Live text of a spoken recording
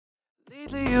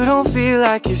You don't feel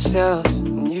like yourself,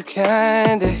 and you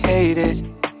kinda hate it.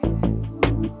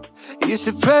 You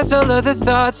suppress all of the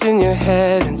thoughts in your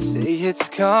head and say it's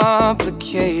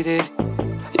complicated.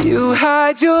 You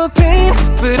hide your pain,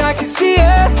 but I can see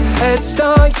it etched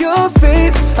on your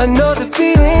face. I know the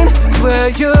feeling, swear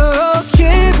you're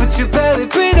okay, but you're barely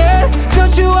breathing.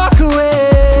 Don't you walk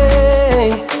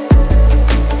away.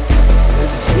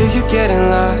 Cause I feel you getting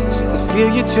lost, I feel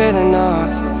you trailing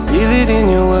off. Feel it in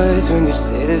your words when you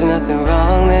say there's nothing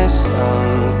wrong. There's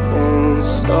something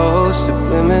so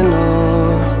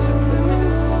subliminal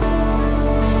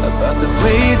about the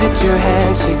way that your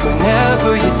hands shake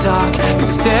whenever you talk. You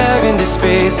stare into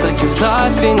space like you're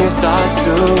lost in your thoughts,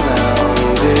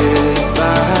 surrounded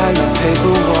by your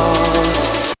paper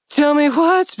walls. Tell me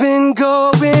what's been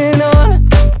going on.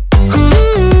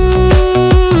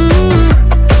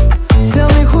 Tell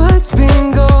me what's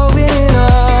been going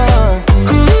on.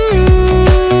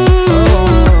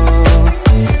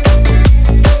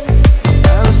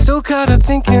 I was so caught up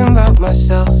thinking about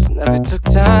myself, never took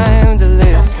time to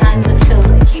listen.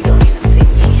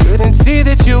 Couldn't see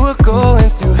that you were going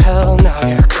through hell. Now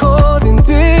you're cold and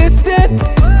distant.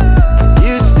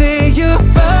 You say you're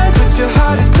fine, but your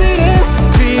heart is bleeding.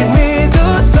 Feed me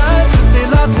those lines, but they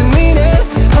lost the meaning.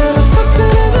 I know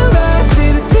something isn't right,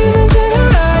 see the demons in your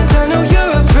eyes. I know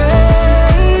you're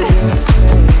afraid.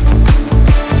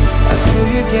 I feel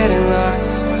you getting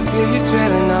lost, I feel you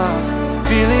trailing off.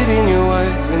 Feel it in your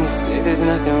words when you say there's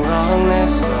nothing wrong.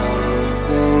 There's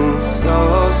something so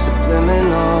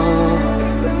subliminal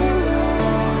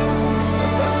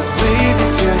about the way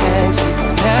that your hands shake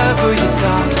whenever you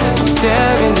talk. You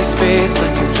stare into space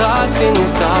like you're lost in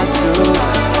your thoughts,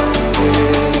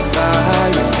 surrounded by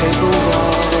your paper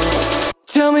walls.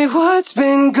 Tell me what's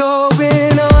been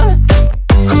going on.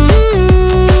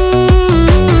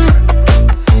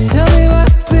 Tell me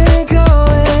what's been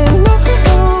going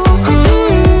on.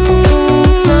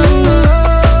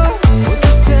 Won't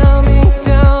you tell me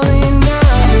now?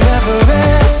 You never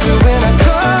answer when I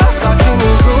call, locked in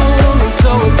your room and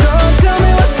so withdrawn. Tell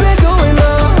me what's been going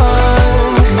on.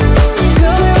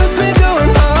 Tell me what's been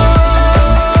going on.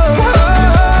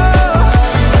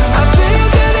 I feel you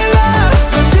getting lost,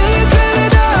 I feel you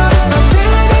draining off. I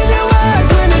feel it in your words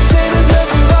when you say there's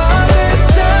nothing wrong. There's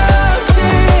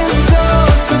something so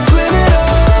subliminal,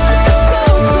 something so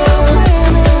subliminal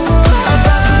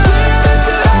about the way that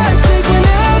your hands shake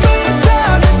whenever you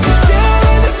talk. You stare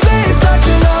into space like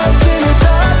you're lost in your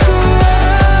thoughts,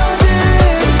 surrounded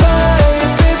by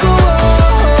your paper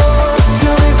walls.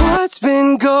 Tell me what's been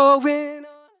going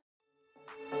on.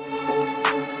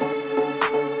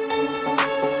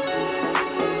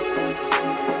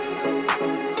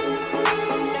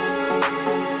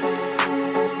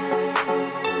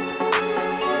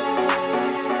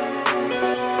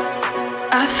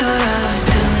 I thought I was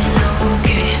doing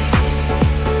okay.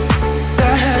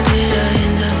 God, how did I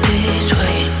end up this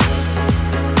way?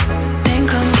 Think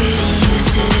I'm getting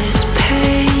used to this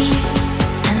pain,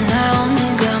 and I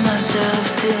only got myself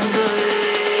to blame.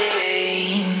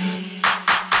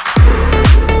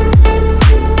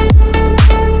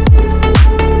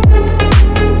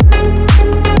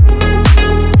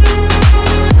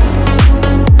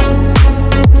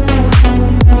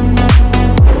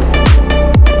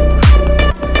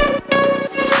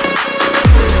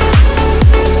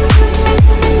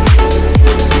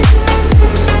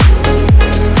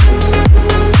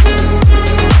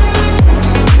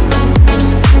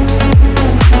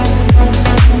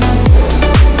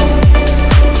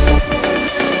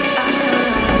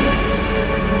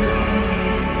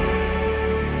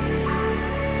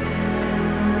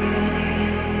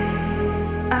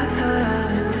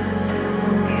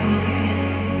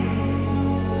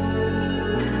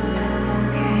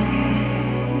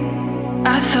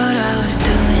 I thought I was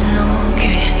doing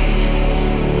okay.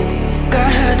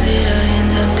 God, how did I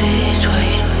end up this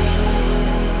way?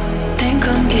 Think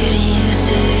I'm getting used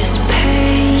to this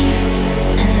pain,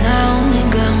 and I only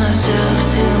got myself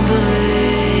to blame.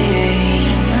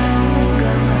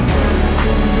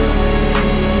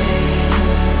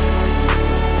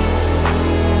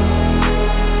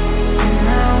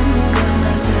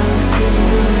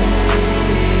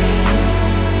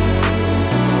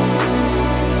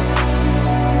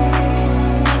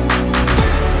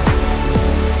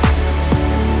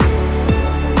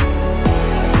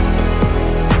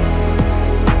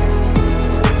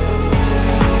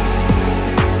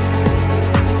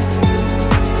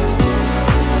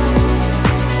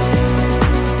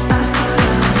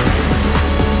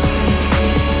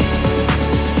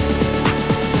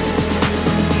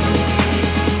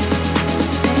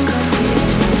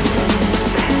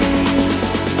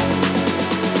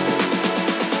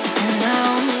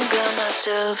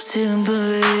 myself to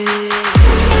believe.